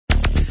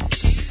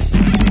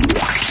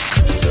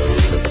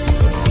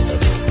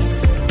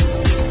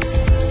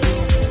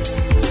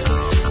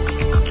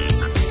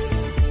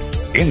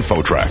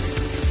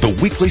InfoTrack,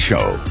 the weekly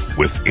show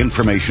with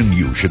information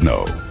you should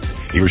know.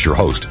 Here's your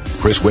host,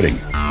 Chris Whitting.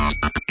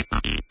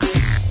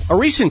 A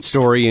recent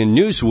story in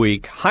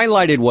Newsweek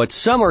highlighted what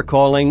some are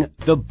calling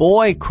the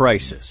boy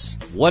crisis.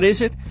 What is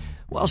it?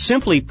 Well,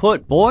 simply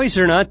put, boys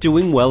are not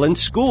doing well in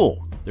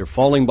school. They're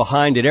falling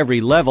behind at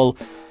every level,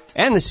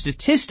 and the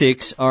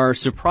statistics are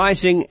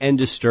surprising and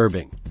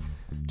disturbing.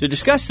 To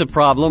discuss the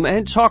problem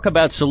and talk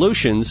about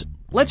solutions,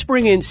 let's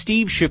bring in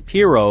Steve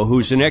Shapiro,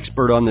 who's an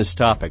expert on this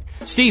topic.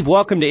 Steve,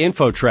 welcome to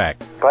InfoTrack.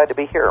 Glad to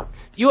be here.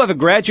 You have a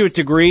graduate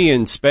degree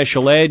in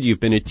special ed, you've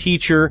been a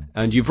teacher,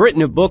 and you've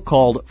written a book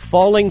called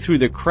Falling Through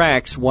the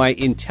Cracks: Why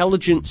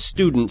Intelligent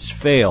Students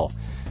Fail.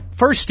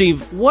 First,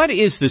 Steve, what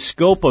is the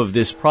scope of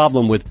this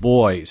problem with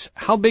boys?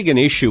 How big an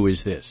issue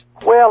is this?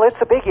 Well, it's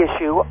a big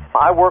issue.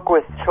 I work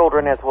with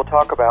children, as we'll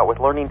talk about, with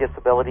learning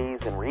disabilities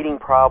and reading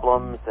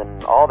problems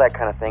and all that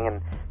kind of thing,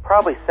 and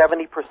probably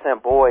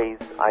 70% boys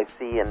I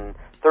see and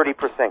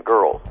 30%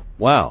 girls.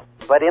 Wow.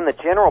 But in the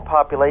general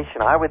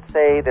population, I would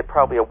say that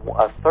probably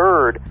a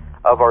third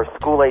of our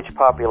school-age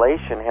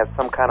population has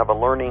some kind of a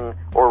learning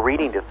or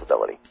reading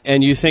disability.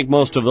 And you think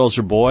most of those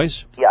are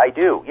boys? Yeah, I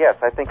do. Yes,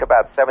 I think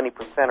about 70%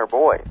 are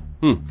boys.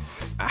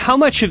 How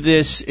much of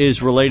this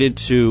is related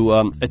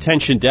to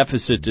attention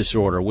deficit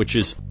disorder, which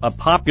is a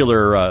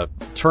popular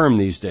term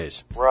these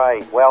days?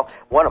 Right. Well,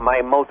 one of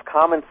my most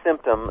common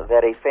symptom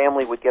that a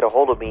family would get a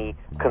hold of me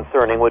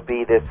concerning would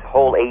be this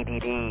whole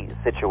ADD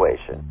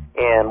situation.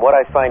 And what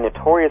I find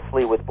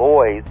notoriously with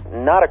boys,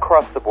 not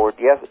across the board,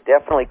 yes,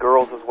 definitely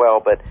girls as well,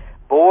 but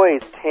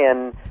boys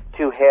tend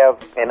to have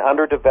an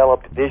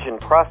underdeveloped vision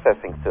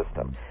processing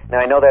system. Now,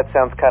 I know that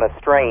sounds kind of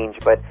strange,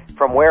 but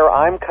from where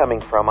I'm coming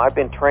from, I've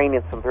been trained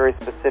in some very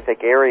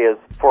specific areas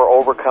for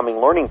overcoming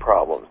learning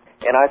problems.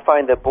 And I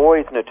find that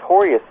boys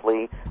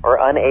notoriously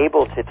are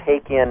unable to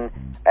take in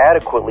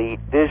adequately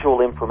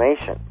visual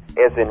information,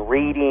 as in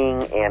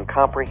reading and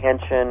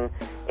comprehension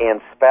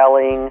and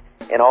spelling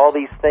and all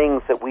these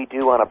things that we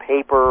do on a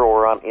paper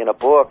or in a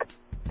book.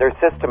 Their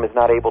system is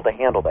not able to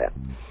handle that.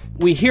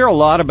 We hear a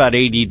lot about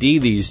ADD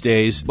these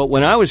days, but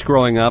when I was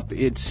growing up,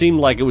 it seemed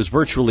like it was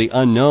virtually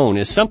unknown.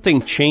 Has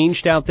something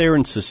changed out there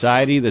in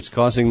society that's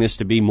causing this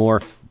to be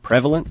more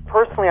prevalent?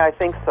 Personally, I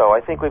think so.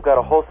 I think we've got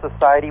a whole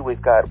society.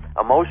 We've got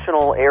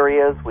emotional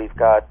areas. We've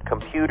got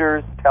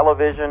computers,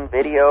 television,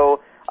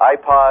 video,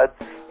 iPods.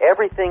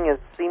 Everything is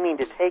seeming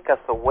to take us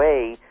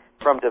away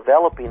from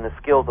developing the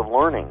skills of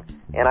learning.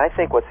 And I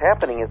think what's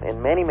happening is,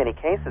 in many, many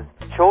cases,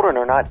 children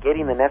are not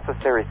getting the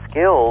necessary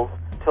skills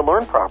to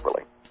learn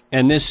properly.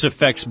 And this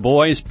affects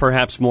boys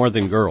perhaps more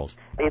than girls?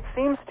 It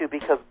seems to,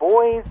 because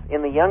boys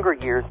in the younger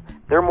years,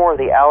 they're more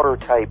the outer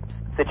type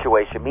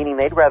situation, meaning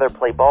they'd rather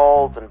play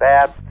balls and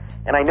bats.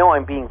 And I know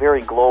I'm being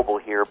very global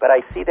here, but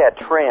I see that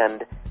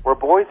trend where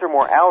boys are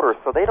more outer,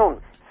 so they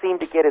don't seem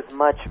to get as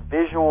much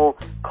visual,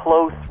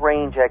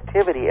 close-range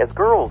activity as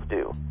girls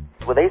do.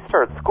 When they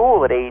start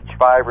school at age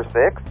 5 or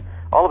 6,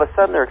 all of a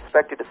sudden they're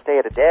expected to stay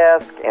at a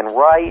desk and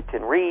write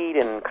and read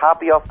and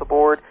copy off the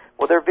board.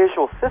 Well, their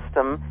visual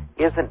system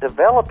isn't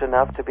developed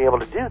enough to be able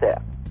to do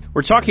that.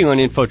 We're talking on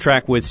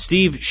InfoTrack with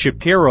Steve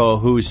Shapiro,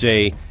 who's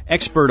a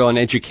expert on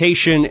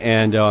education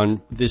and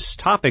on this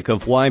topic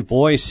of why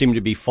boys seem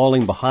to be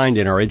falling behind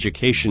in our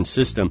education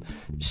system.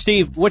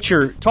 Steve, what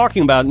you're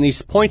talking about and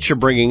these points you're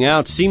bringing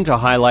out seem to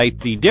highlight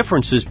the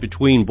differences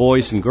between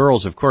boys and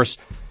girls. Of course,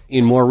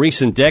 in more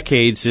recent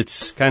decades,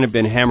 it's kind of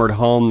been hammered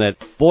home that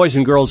boys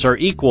and girls are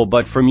equal,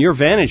 but from your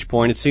vantage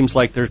point, it seems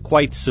like there's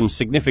quite some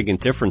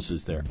significant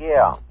differences there.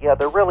 Yeah,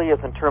 there really is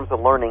in terms of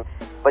learning.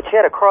 But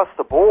yet across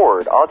the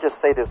board, I'll just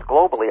say this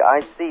globally, I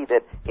see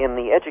that in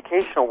the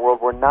educational world,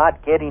 we're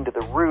not getting to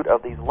the root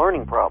of these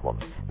learning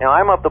problems. Now,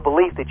 I'm of the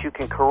belief that you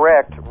can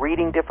correct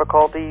reading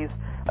difficulties,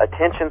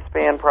 attention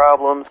span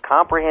problems,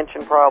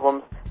 comprehension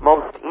problems,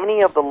 most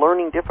any of the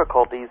learning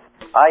difficulties.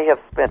 I have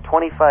spent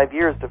 25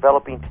 years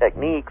developing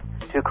techniques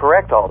to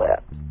correct all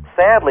that.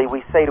 Sadly,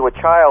 we say to a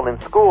child in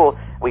school,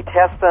 we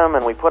test them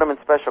and we put them in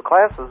special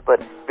classes,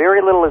 but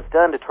very little is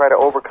done to try to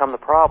overcome the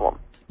problem.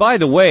 By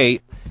the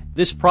way,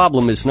 this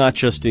problem is not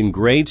just in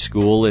grade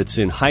school, it's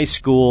in high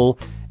school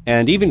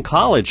and even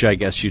college, I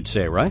guess you'd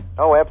say, right?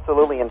 Oh,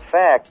 absolutely. In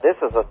fact, this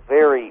is a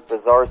very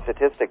bizarre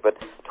statistic, but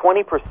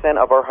 20%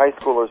 of our high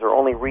schoolers are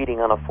only reading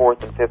on a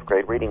 4th and 5th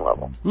grade reading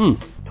level.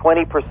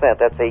 20%,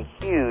 that's a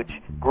huge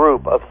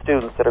group of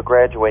students that are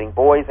graduating,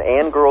 boys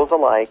and girls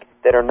alike,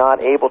 that are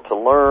not able to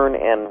learn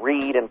and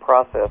read and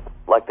process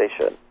like they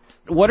should.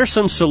 What are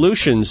some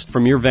solutions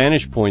from your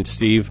vantage point,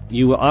 Steve?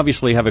 You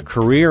obviously have a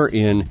career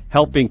in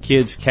helping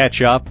kids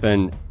catch up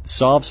and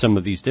solve some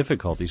of these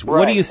difficulties. Right.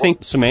 What do you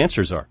think some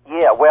answers are?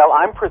 Yeah, well,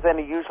 I'm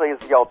presented usually as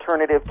the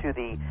alternative to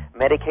the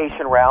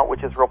medication route,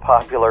 which is real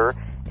popular,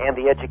 and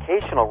the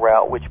educational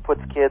route, which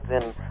puts kids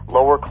in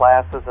lower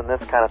classes and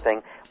this kind of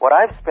thing. What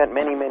I've spent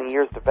many, many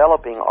years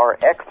developing are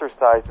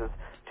exercises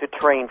to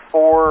train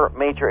 4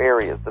 major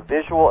areas: the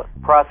visual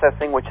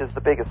processing, which is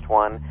the biggest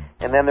one,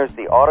 and then there's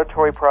the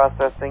auditory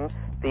processing,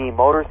 the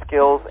motor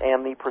skills,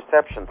 and the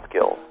perception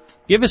skills.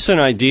 Give us an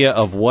idea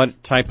of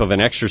what type of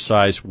an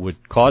exercise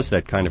would cause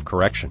that kind of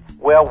correction.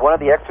 Well, one of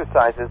the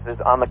exercises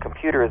is on the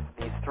computer is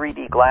these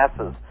 3D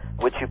glasses,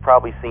 which you've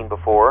probably seen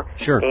before.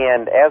 Sure.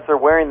 And as they're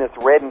wearing this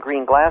red and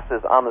green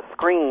glasses, on the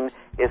screen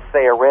is,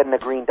 say, a red and a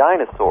green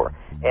dinosaur.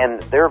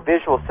 And their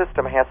visual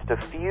system has to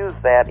fuse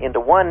that into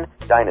one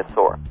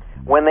dinosaur.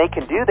 When they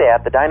can do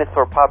that, the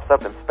dinosaur pops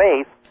up in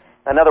space.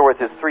 In other words,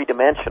 it's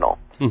three-dimensional.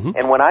 Mm-hmm.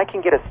 And when I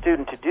can get a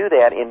student to do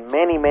that in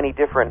many, many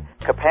different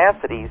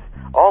capacities,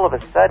 all of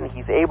a sudden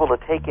he's able to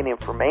take in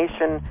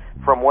information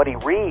from what he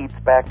reads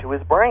back to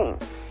his brain.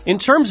 In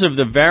terms of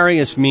the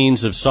various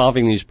means of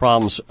solving these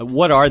problems,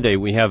 what are they?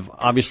 We have,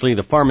 obviously,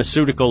 the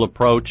pharmaceutical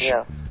approach,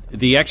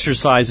 the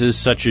exercises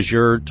such as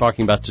you're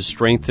talking about to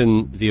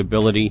strengthen the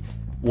ability.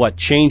 What,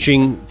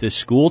 changing the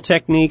school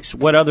techniques?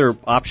 What other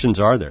options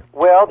are there?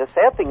 Well, the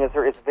sad thing is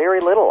there is very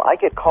little. I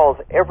get calls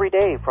every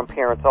day from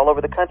parents all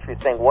over the country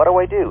saying, what do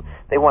I do?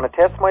 They want to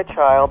test my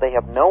child. They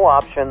have no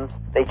options.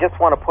 They just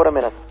want to put them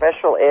in a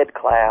special ed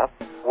class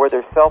where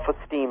their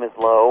self-esteem is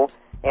low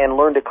and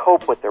learn to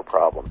cope with their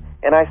problem.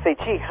 And I say,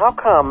 gee, how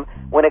come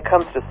when it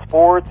comes to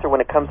sports or when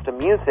it comes to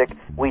music,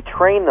 we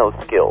train those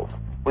skills?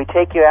 We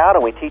take you out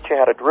and we teach you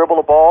how to dribble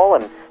a ball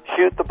and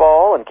shoot the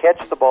ball and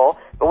catch the ball.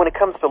 But when it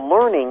comes to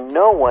learning,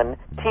 no one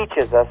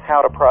teaches us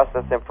how to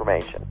process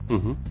information.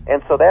 Mm-hmm.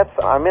 And so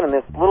I'm in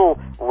this little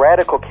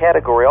radical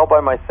category all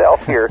by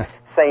myself here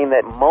saying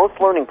that most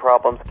learning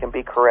problems can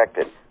be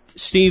corrected.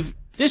 Steve,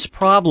 this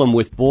problem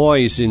with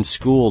boys in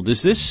school,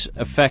 does this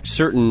affect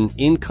certain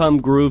income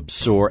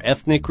groups or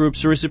ethnic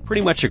groups, or is it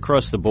pretty much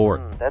across the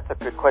board? That's a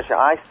good question.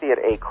 I see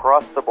it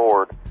across the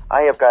board.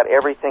 I have got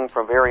everything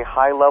from very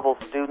high-level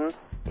students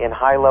in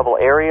high-level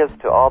areas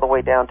to all the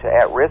way down to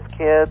at-risk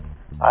kids.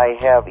 I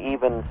have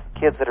even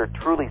kids that are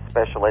truly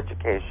special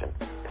education.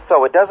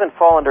 So it doesn't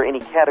fall under any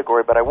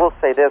category, but I will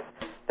say this,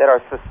 that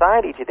our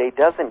society today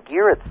doesn't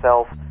gear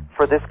itself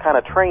for this kind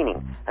of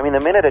training. I mean,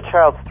 the minute a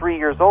child's 3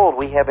 years old,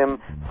 we have him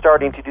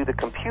starting to do the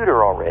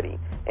computer already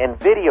and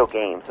video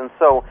games. And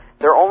so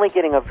they're only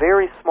getting a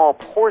very small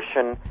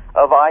portion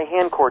of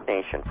eye-hand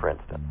coordination, for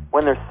instance,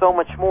 when there's so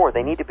much more.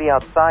 They need to be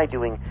outside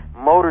doing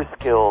motor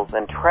skills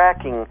and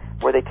tracking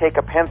where they take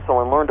a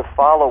pencil and learn to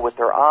follow with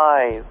their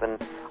eyes,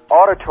 and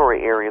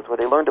auditory areas where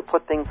they learn to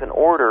put things in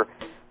order.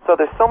 So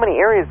there's so many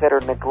areas that are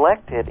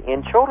neglected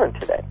in children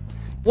today.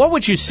 What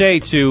would you say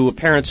to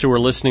parents who are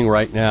listening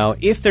right now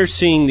if they're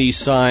seeing these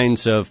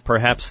signs of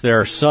perhaps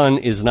their son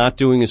is not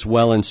doing as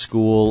well in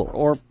school,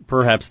 or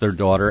perhaps their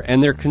daughter,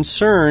 and they're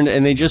concerned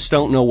and they just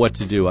don't know what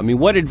to do? I mean,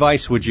 what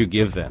advice would you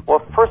give them? Well,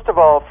 first of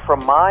all,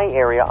 from my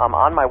area,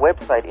 on my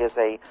website is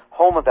a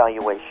home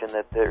evaluation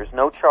that there's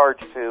no charge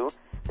to,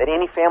 that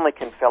any family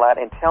can fill out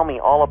and tell me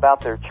all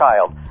about their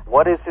child.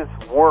 What is his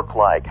work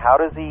like? How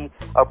does he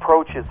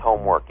approach his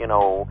homework? You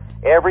know,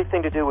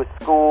 everything to do with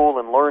school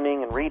and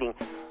learning and reading.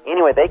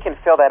 Anyway, they can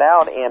fill that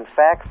out and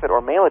fax it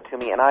or mail it to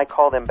me, and I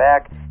call them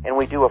back, and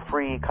we do a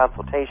free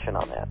consultation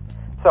on that.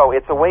 So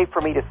it's a way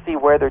for me to see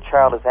where their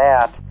child is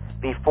at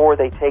before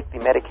they take the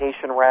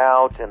medication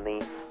route and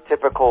the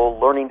typical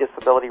learning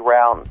disability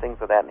route and things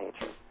of that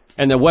nature.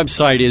 And the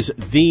website is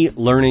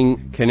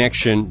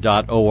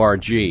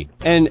thelearningconnection.org.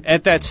 And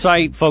at that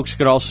site, folks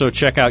could also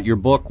check out your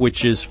book,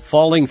 which is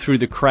Falling Through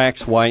the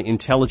Cracks, Why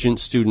Intelligent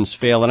Students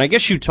Fail. And I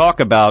guess you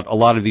talk about a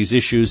lot of these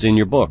issues in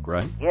your book,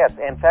 right? Yes.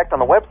 In fact, on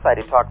the website,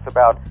 it talks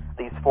about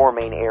these four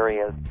main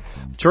areas.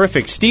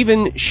 Terrific.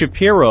 Stephen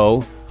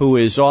Shapiro, who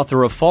is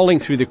author of Falling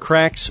Through the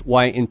Cracks,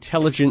 Why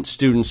Intelligent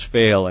Students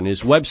Fail. And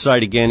his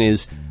website, again,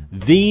 is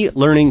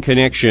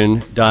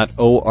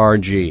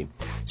thelearningconnection.org.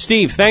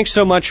 Steve, thanks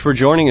so much for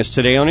joining us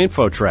today on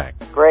InfoTrack.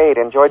 Great.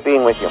 Enjoyed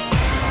being with you.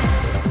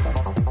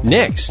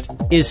 Next,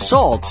 is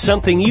salt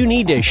something you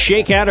need to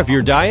shake out of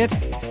your diet?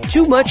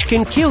 Too much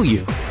can kill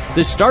you.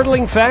 The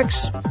startling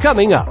facts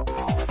coming up.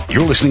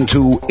 You're listening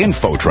to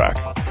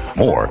InfoTrack.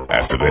 More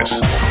after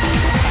this.